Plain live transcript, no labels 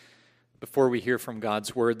Before we hear from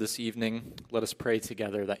God's word this evening, let us pray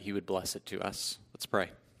together that he would bless it to us. Let's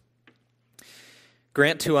pray.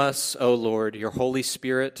 Grant to us, O Lord, your Holy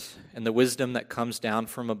Spirit and the wisdom that comes down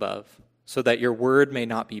from above, so that your word may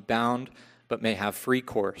not be bound, but may have free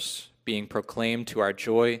course, being proclaimed to our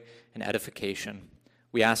joy and edification.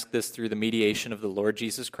 We ask this through the mediation of the Lord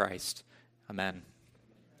Jesus Christ. Amen.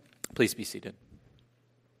 Please be seated.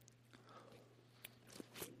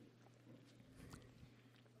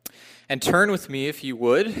 And turn with me, if you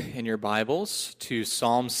would, in your Bibles to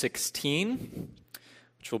Psalm 16,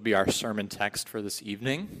 which will be our sermon text for this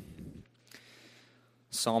evening.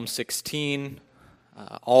 Psalm 16,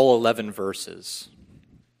 all 11 verses.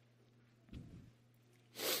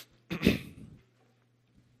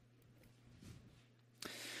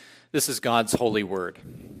 This is God's holy word.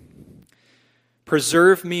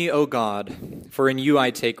 Preserve me, O God, for in you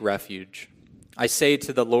I take refuge. I say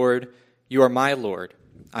to the Lord, you are my Lord.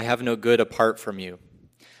 I have no good apart from you.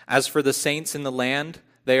 As for the saints in the land,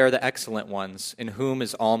 they are the excellent ones, in whom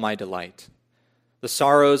is all my delight. The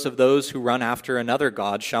sorrows of those who run after another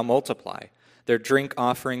god shall multiply. Their drink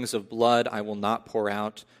offerings of blood I will not pour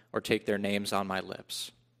out, or take their names on my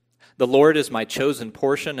lips. The Lord is my chosen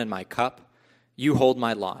portion and my cup. You hold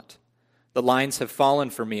my lot. The lines have fallen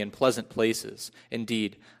for me in pleasant places.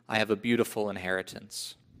 Indeed, I have a beautiful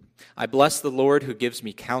inheritance. I bless the Lord who gives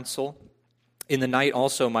me counsel. In the night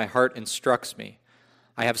also my heart instructs me.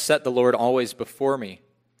 I have set the Lord always before me.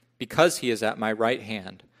 Because he is at my right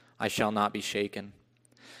hand, I shall not be shaken.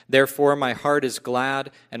 Therefore my heart is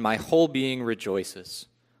glad, and my whole being rejoices.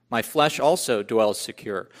 My flesh also dwells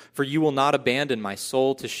secure, for you will not abandon my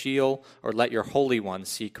soul to Sheol, or let your Holy One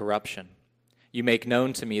see corruption. You make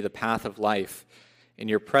known to me the path of life. In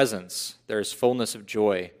your presence there is fullness of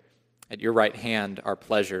joy. At your right hand are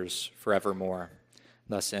pleasures forevermore.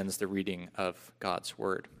 Thus ends the reading of God's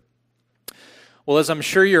word. Well, as I'm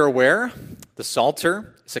sure you're aware, the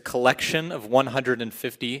Psalter is a collection of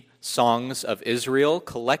 150 songs of Israel,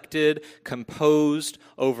 collected, composed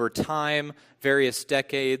over time, various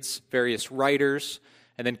decades, various writers,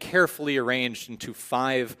 and then carefully arranged into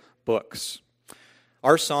 5 books.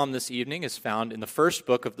 Our psalm this evening is found in the first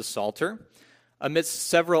book of the Psalter, amidst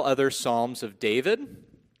several other psalms of David,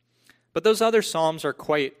 but those other psalms are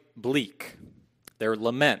quite bleak. They're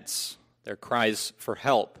laments, they're cries for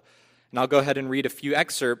help. And I'll go ahead and read a few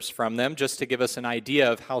excerpts from them just to give us an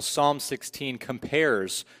idea of how Psalm 16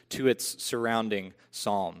 compares to its surrounding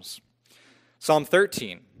psalms. Psalm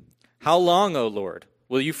 13, how long, O Lord,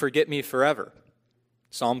 will you forget me forever?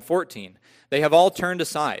 Psalm 14, they have all turned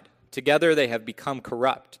aside. Together they have become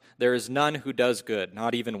corrupt. There is none who does good,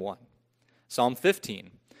 not even one. Psalm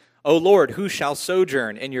 15, O Lord, who shall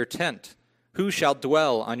sojourn in your tent? Who shall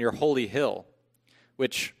dwell on your holy hill?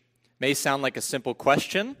 Which may sound like a simple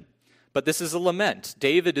question, but this is a lament.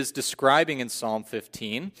 David is describing in Psalm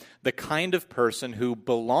 15 the kind of person who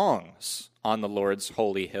belongs on the Lord's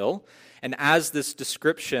holy hill. And as this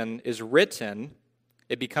description is written,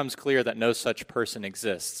 it becomes clear that no such person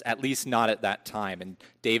exists, at least not at that time. And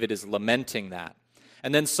David is lamenting that.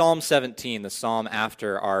 And then Psalm 17, the psalm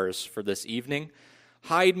after ours for this evening.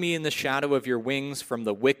 Hide me in the shadow of your wings from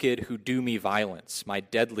the wicked who do me violence, my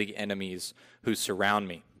deadly enemies who surround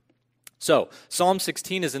me. So, Psalm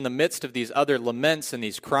 16 is in the midst of these other laments and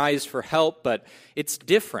these cries for help, but it's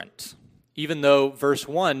different, even though verse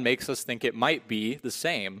 1 makes us think it might be the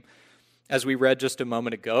same. As we read just a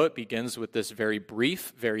moment ago, it begins with this very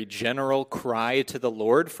brief, very general cry to the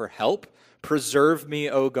Lord for help. Preserve me,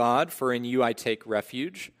 O God, for in you I take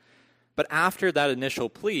refuge. But after that initial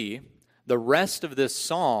plea, the rest of this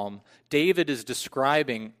psalm, David is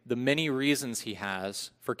describing the many reasons he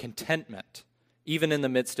has for contentment, even in the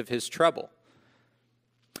midst of his trouble.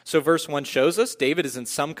 So verse 1 shows us David is in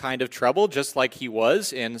some kind of trouble, just like he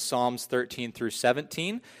was in Psalms 13 through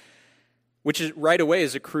 17, which is right away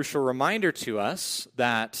is a crucial reminder to us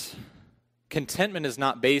that contentment is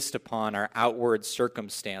not based upon our outward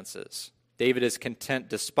circumstances. David is content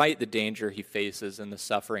despite the danger he faces and the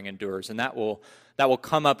suffering endures, and that will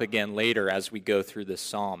come up again later as we go through this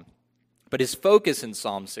psalm. But his focus in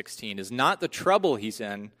Psalm 16 is not the trouble he's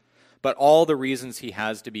in, but all the reasons he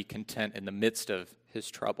has to be content in the midst of his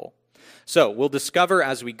trouble. So we'll discover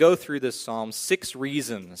as we go through this psalm 6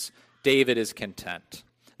 reasons David is content.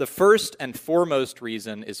 The first and foremost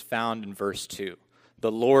reason is found in verse 2.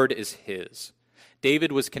 The Lord is his.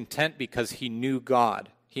 David was content because he knew God.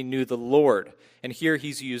 He knew the Lord. And here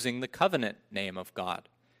he's using the covenant name of God.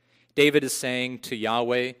 David is saying to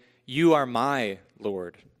Yahweh, you are my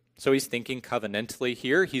Lord. So he's thinking covenantally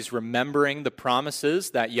here. He's remembering the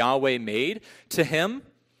promises that Yahweh made to him.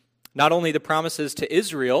 Not only the promises to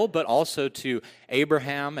Israel, but also to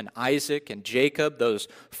Abraham and Isaac and Jacob, those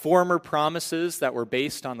former promises that were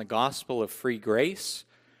based on the gospel of free grace.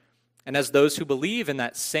 And as those who believe in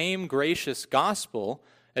that same gracious gospel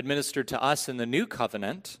administered to us in the new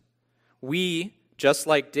covenant, we, just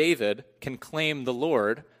like David, can claim the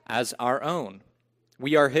Lord as our own.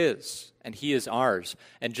 We are his, and he is ours.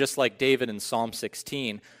 And just like David in Psalm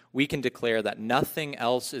 16, we can declare that nothing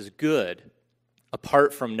else is good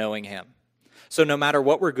apart from knowing him. So no matter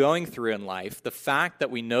what we're going through in life, the fact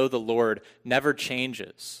that we know the Lord never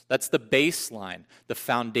changes. That's the baseline, the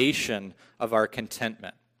foundation of our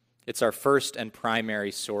contentment. It's our first and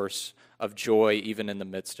primary source of joy, even in the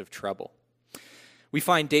midst of trouble. We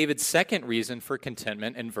find David's second reason for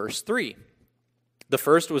contentment in verse 3. The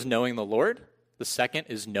first was knowing the Lord. The second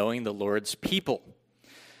is knowing the Lord's people.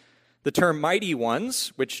 The term mighty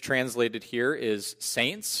ones, which translated here is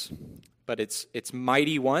saints, but it's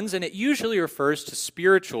mighty ones, and it usually refers to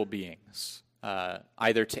spiritual beings,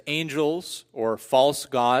 either to angels or false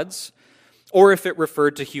gods, or if it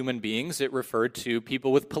referred to human beings, it referred to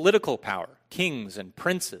people with political power, kings and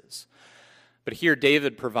princes. But here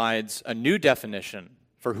David provides a new definition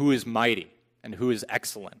for who is mighty and who is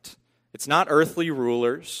excellent. It's not earthly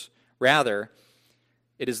rulers, rather,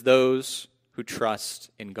 it is those who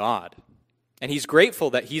trust in God. And he's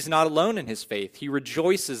grateful that he's not alone in his faith. He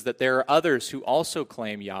rejoices that there are others who also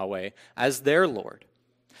claim Yahweh as their Lord.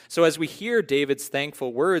 So as we hear David's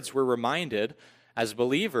thankful words, we're reminded as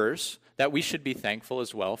believers that we should be thankful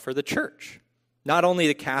as well for the church. Not only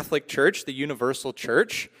the Catholic Church, the universal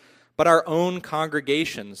church, but our own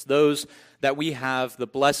congregations, those that we have the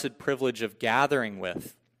blessed privilege of gathering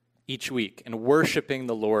with each week and worshiping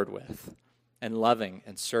the Lord with and loving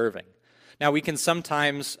and serving. Now, we can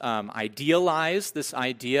sometimes idealize this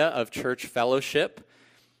idea of church fellowship,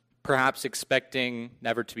 perhaps expecting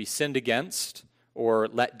never to be sinned against or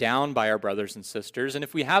let down by our brothers and sisters. And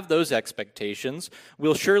if we have those expectations,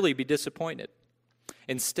 we'll surely be disappointed.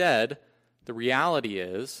 Instead, the reality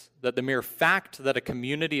is that the mere fact that a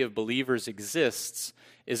community of believers exists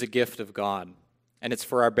is a gift of God, and it's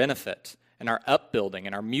for our benefit and our upbuilding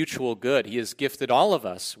and our mutual good. He has gifted all of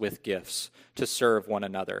us with gifts to serve one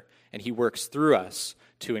another, and he works through us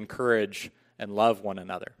to encourage and love one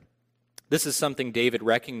another. This is something David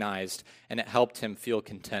recognized, and it helped him feel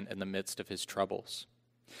content in the midst of his troubles.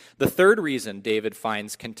 The third reason David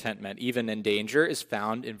finds contentment, even in danger, is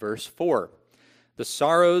found in verse 4. The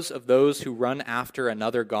sorrows of those who run after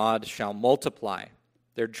another god shall multiply.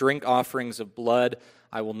 Their drink offerings of blood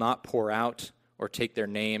I will not pour out, or take their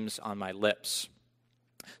names on my lips.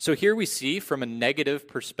 So here we see, from a negative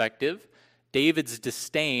perspective, David's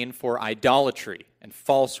disdain for idolatry and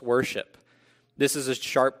false worship. This is a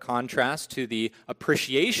sharp contrast to the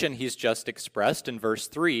appreciation he's just expressed in verse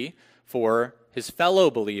 3 for his fellow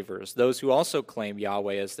believers, those who also claim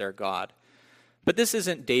Yahweh as their God. But this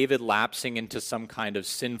isn't David lapsing into some kind of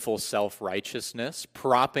sinful self-righteousness,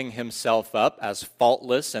 propping himself up as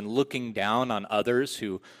faultless and looking down on others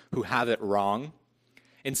who have it wrong.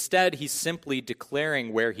 Instead, he's simply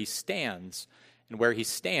declaring where he stands, and where he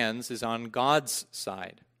stands is on God's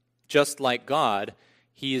side. Just like God,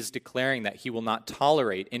 he is declaring that he will not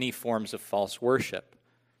tolerate any forms of false worship.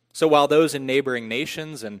 So while those in neighboring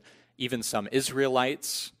nations and even some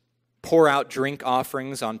Israelites pour out drink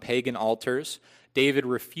offerings on pagan altars, David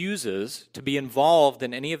refuses to be involved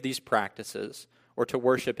in any of these practices or to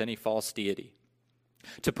worship any false deity.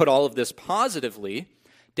 To put all of this positively,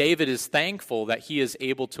 David is thankful that he is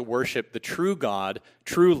able to worship the true God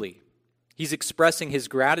truly. He's expressing his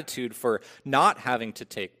gratitude for not having to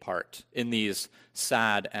take part in these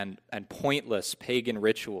sad and pointless pagan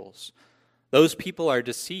rituals. Those people are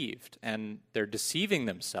deceived, and they're deceiving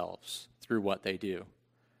themselves through what they do.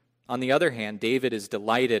 On the other hand, David is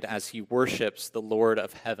delighted as he worships the Lord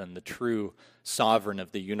of heaven, the true sovereign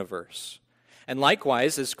of the universe. And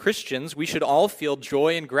likewise, as Christians, we should all feel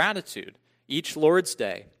joy and gratitude each Lord's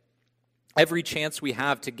Day. Every chance we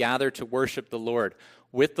have to gather to worship the Lord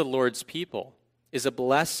with the Lord's people is a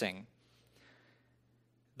blessing.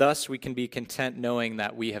 Thus, we can be content knowing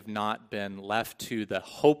that we have not been left to the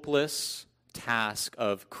hopeless task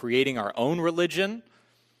of creating our own religion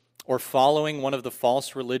or following one of the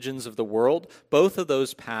false religions of the world. Both of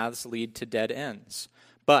those paths lead to dead ends.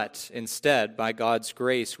 But instead, by God's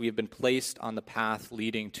grace, we have been placed on the path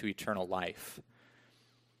leading to eternal life.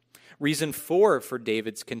 Reason 4 for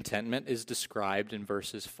David's contentment is described in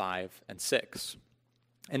verses 5 and 6.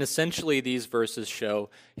 And essentially, these verses show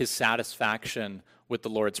his satisfaction with the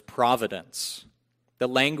Lord's providence. The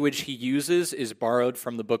language he uses is borrowed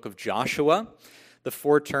from the book of Joshua. The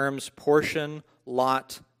 4 terms portion,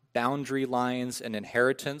 lot, boundary lines, and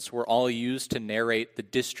inheritance were all used to narrate the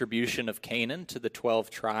distribution of Canaan to the 12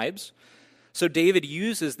 tribes. So David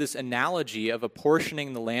uses this analogy of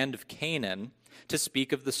apportioning the land of Canaan to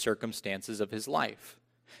speak of the circumstances of his life.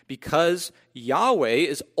 Because Yahweh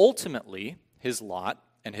is ultimately his lot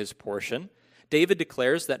and his portion, David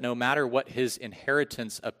declares that no matter what his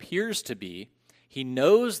inheritance appears to be, he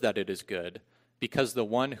knows that it is good because the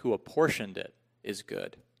one who apportioned it is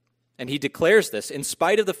good. And he declares this in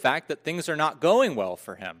spite of the fact that things are not going well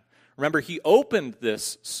for him. Remember, he opened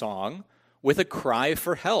this song with a cry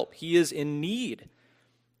for help. He is in need.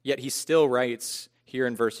 Yet he still writes here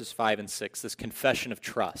in verses 5 and 6 this confession of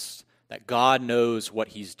trust that God knows what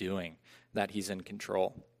he's doing, that he's in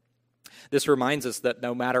control. This reminds us that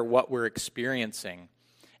no matter what we're experiencing,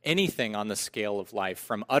 anything on the scale of life,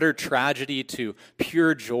 from utter tragedy to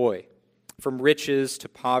pure joy, from riches to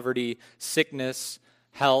poverty, sickness,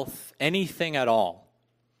 health, anything at all,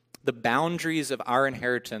 the boundaries of our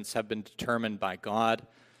inheritance have been determined by God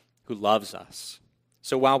who loves us.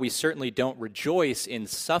 So while we certainly don't rejoice in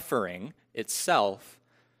suffering itself,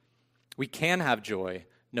 we can have joy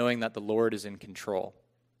knowing that the Lord is in control.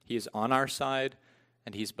 He is on our side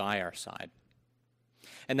and he's by our side.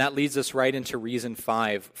 And that leads us right into reason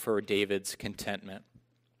 5 for David's contentment.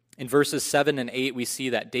 In verses 7 and 8, we see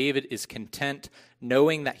that David is content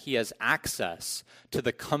knowing that he has access to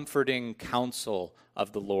the comforting counsel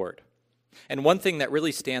of the Lord. And one thing that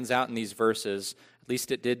really stands out in these verses, at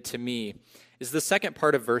least it did to me, is the second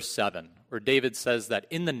part of verse 7, where David says that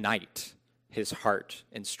in the night his heart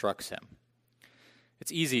instructs him.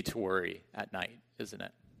 It's easy to worry at night, isn't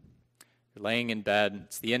it? You're laying in bed,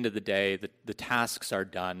 it's the end of the day, the tasks are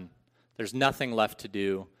done, there's nothing left to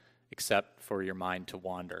do except for your mind to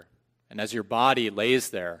wander. And as your body lays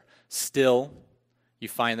there still, you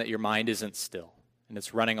find that your mind isn't still, and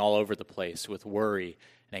it's running all over the place with worry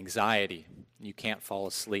and anxiety, and you can't fall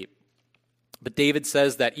asleep. But David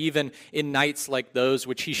says that even in nights like those,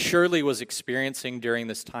 which he surely was experiencing during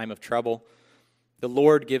this time of trouble, the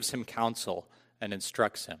Lord gives him counsel and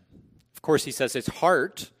instructs him. Of course, he says his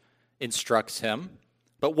heart instructs him,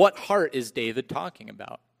 but what heart is David talking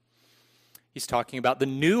about? He's talking about the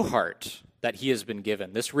new heart that he has been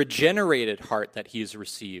given, this regenerated heart that he has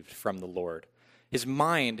received from the Lord. His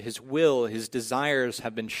mind, his will, his desires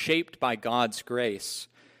have been shaped by God's grace,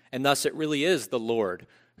 and thus it really is the Lord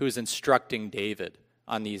who is instructing David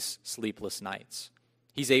on these sleepless nights.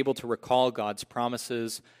 He's able to recall God's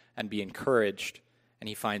promises and be encouraged, and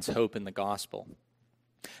he finds hope in the gospel.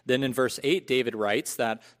 Then in verse 8, David writes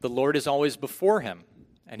that the Lord is always before him,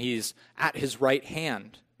 and he's at his right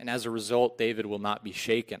hand, and as a result, David will not be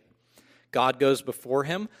shaken. God goes before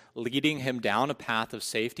him, leading him down a path of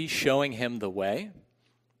safety, showing him the way,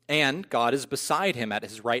 and God is beside him at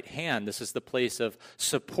his right hand. This is the place of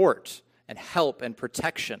support and help and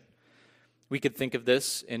protection. We could think of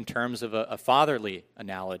this in terms of a fatherly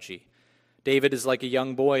analogy. David is like a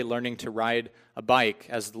young boy learning to ride a bike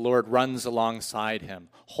as the Lord runs alongside him,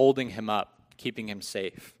 holding him up, keeping him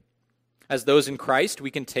safe. As those in Christ, we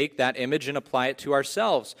can take that image and apply it to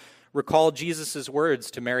ourselves. Recall Jesus' words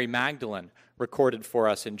to Mary Magdalene, recorded for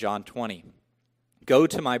us in John 20. Go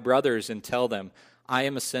to my brothers and tell them, I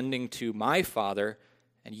am ascending to my Father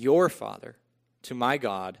and your Father, to my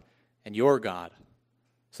God and your God.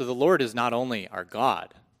 So the Lord is not only our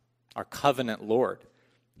God, our covenant Lord,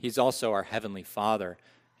 he's also our heavenly Father,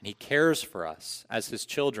 and he cares for us as his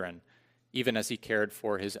children, even as he cared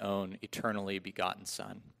for his own eternally begotten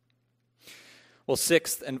Son. Well,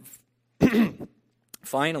 sixth and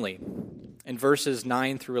finally, in verses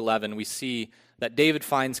 9 through 11, we see that David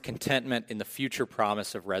finds contentment in the future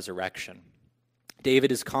promise of resurrection.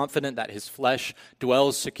 David is confident that his flesh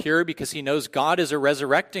dwells secure because he knows God is a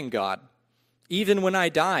resurrecting God. Even when I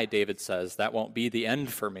die, David says, that won't be the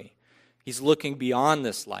end for me. He's looking beyond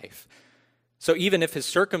this life. So even if his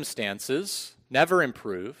circumstances never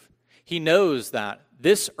improve, he knows that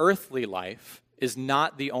this earthly life is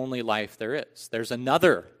not the only life there is. There's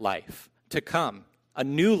another life to come, a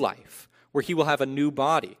new life, where he will have a new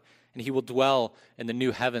body, and he will dwell in the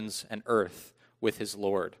new heavens and earth with his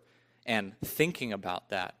Lord. And thinking about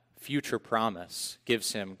that future promise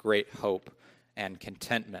gives him great hope and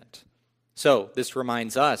contentment. So this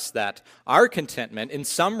reminds us that our contentment in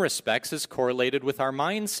some respects is correlated with our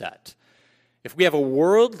mindset. If we have a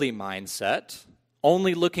worldly mindset,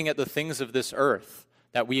 only looking at the things of this earth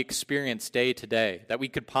that we experience day to day, that we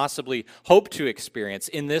could possibly hope to experience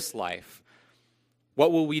in this life,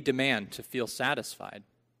 what will we demand to feel satisfied?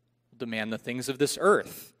 We'll demand the things of this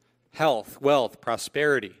earth: health, wealth,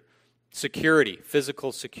 prosperity, security,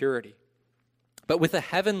 physical security. But with a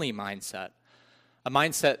heavenly mindset, a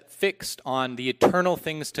mindset fixed on the eternal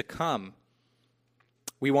things to come,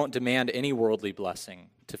 we won't demand any worldly blessing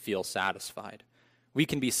to feel satisfied. We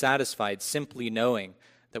can be satisfied simply knowing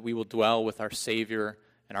that we will dwell with our Savior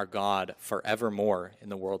and our God forevermore in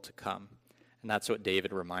the world to come. And that's what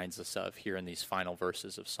David reminds us of here in these final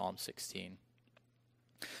verses of Psalm 16.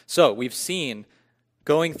 So we've seen,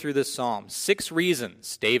 going through this psalm, 6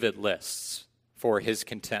 reasons David lists for his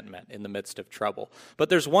contentment in the midst of trouble. But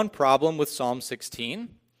there's one problem with Psalm 16.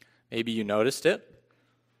 Maybe you noticed it.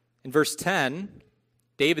 In verse 10,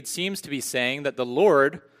 David seems to be saying that the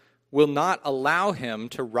Lord will not allow him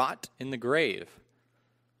to rot in the grave.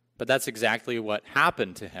 But that's exactly what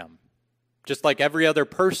happened to him. Just like every other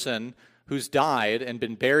person who's died and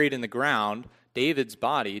been buried in the ground, David's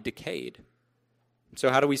body decayed. So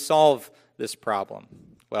how do we solve this problem?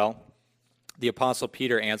 Well, the Apostle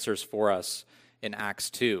Peter answers for us in Acts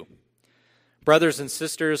 2. Brothers and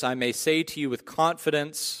sisters, I may say to you with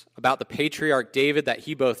confidence about the patriarch David that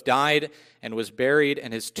he both died and was buried,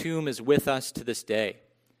 and his tomb is with us to this day.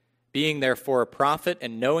 Being therefore a prophet,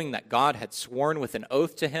 and knowing that God had sworn with an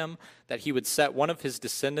oath to him that he would set one of his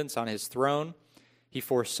descendants on his throne, he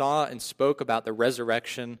foresaw and spoke about the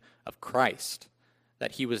resurrection of Christ,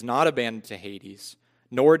 that he was not abandoned to Hades,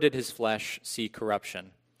 nor did his flesh see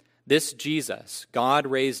corruption. This Jesus God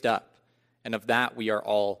raised up, and of that we are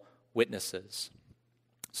all witnesses.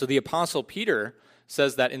 So the Apostle Peter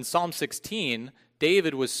says that in Psalm 16,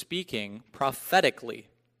 David was speaking prophetically.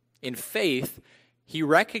 In faith, he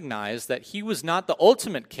recognized that he was not the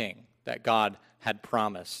ultimate king that God had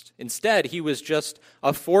promised. Instead, he was just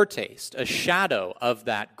a foretaste, a shadow of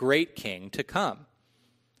that great king to come.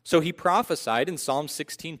 So he prophesied in Psalm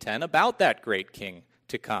 16:10 about that great king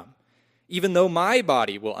to come. Even though my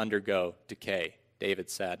body will undergo decay, David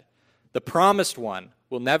said, the promised one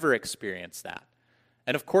will never experience that.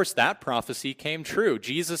 And of course, that prophecy came true.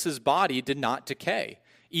 Jesus' body did not decay,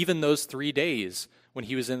 even those 3 days when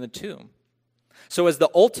he was in the tomb. So as the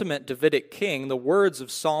ultimate Davidic king, the words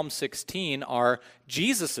of Psalm 16 are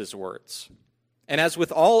Jesus' words. And as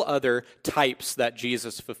with all other types that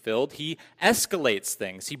Jesus fulfilled, he escalates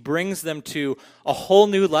things. He brings them to a whole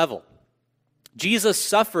new level. Jesus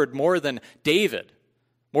suffered more than David,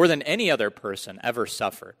 more than any other person ever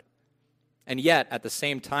suffered. And yet, at the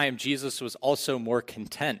same time, Jesus was also more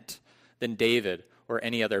content than David or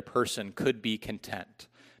any other person could be content,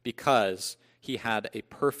 because he had a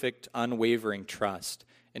perfect, unwavering trust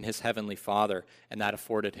in his heavenly Father, and that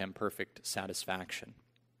afforded him perfect satisfaction.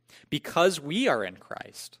 Because we are in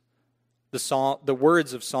Christ, the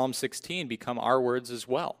words of Psalm 16 become our words as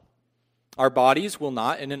well. Our bodies will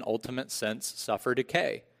not, in an ultimate sense, suffer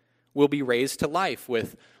decay. We'll be raised to life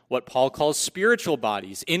with what Paul calls spiritual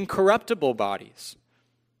bodies, incorruptible bodies.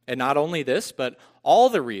 And not only this, but all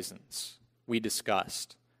the reasons we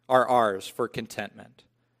discussed are ours for contentment.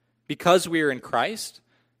 Because we are in Christ,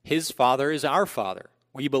 his Father is our Father.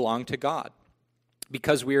 We belong to God.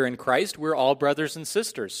 Because we are in Christ, we're all brothers and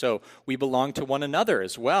sisters, so we belong to one another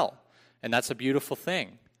as well. And that's a beautiful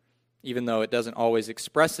thing. Even though it doesn't always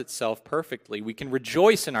express itself perfectly, we can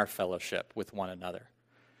rejoice in our fellowship with one another.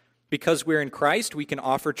 Because we're in Christ, we can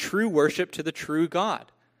offer true worship to the true God.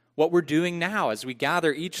 What we're doing now as we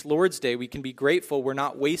gather each Lord's Day, we can be grateful we're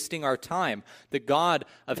not wasting our time. The God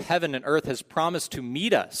of heaven and earth has promised to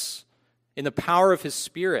meet us in the power of his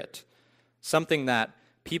Spirit, something that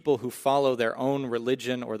people who follow their own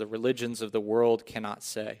religion or the religions of the world cannot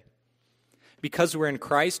say. Because we're in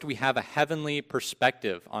Christ, we have a heavenly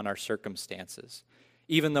perspective on our circumstances,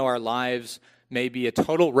 even though our lives may be a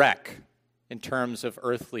total wreck in terms of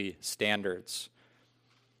earthly standards.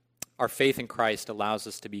 Our faith in Christ allows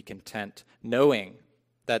us to be content, knowing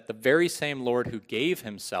that the very same Lord who gave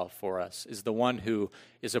himself for us is the one who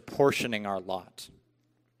is apportioning our lot.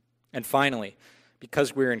 And finally,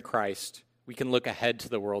 because we're in Christ, we can look ahead to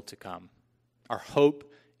the world to come. Our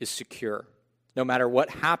hope is secure. No matter what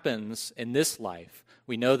happens in this life,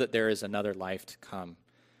 we know that there is another life to come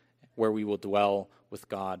where we will dwell with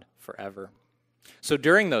God forever. So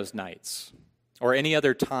during those nights, or any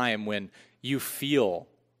other time when you feel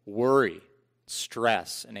worry,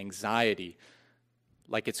 stress, and anxiety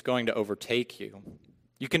like it's going to overtake you,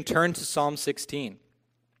 you can turn to Psalm 16.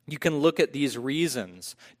 You can look at these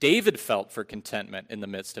reasons David felt for contentment in the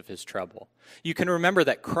midst of his trouble. You can remember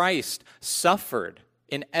that Christ suffered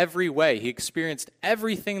in every way. He experienced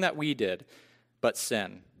everything that we did but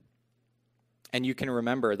sin. And you can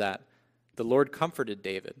remember that the Lord comforted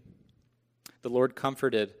David. The Lord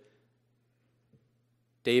comforted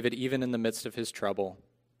David even in the midst of his trouble,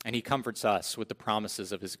 and he comforts us with the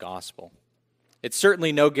promises of his gospel. It's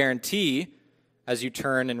certainly no guarantee as you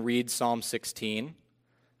turn and read Psalm 16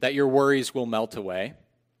 that your worries will melt away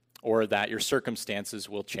or that your circumstances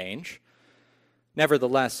will change.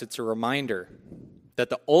 Nevertheless, it's a reminder that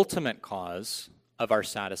the ultimate cause of our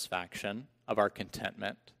satisfaction, of our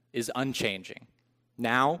contentment, is unchanging.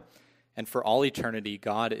 Now and for all eternity,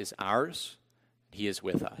 God is ours. He is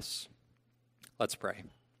with us. Let's pray.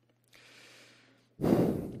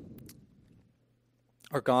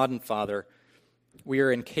 Our God and Father, we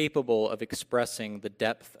are incapable of expressing the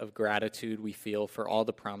depth of gratitude we feel for all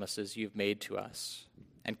the promises you've made to us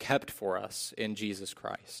and kept for us in Jesus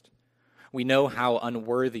Christ. We know how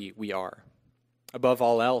unworthy we are. Above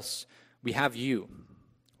all else, we have you.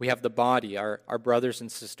 We have the body, our brothers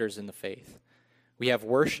and sisters in the faith. We have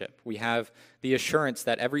worship. We have the assurance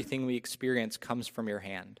that everything we experience comes from your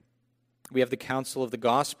hand. We have the counsel of the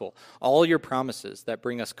gospel, all your promises that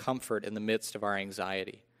bring us comfort in the midst of our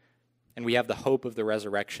anxiety. And we have the hope of the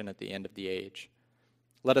resurrection at the end of the age.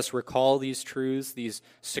 Let us recall these truths, these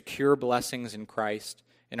secure blessings in Christ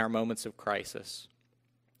in our moments of crisis.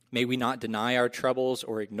 May we not deny our troubles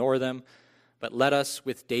or ignore them, but let us,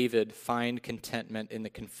 with David, find contentment in the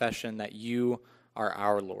confession that you are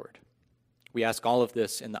our Lord. We ask all of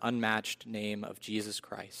this in the unmatched name of Jesus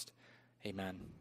Christ. Amen.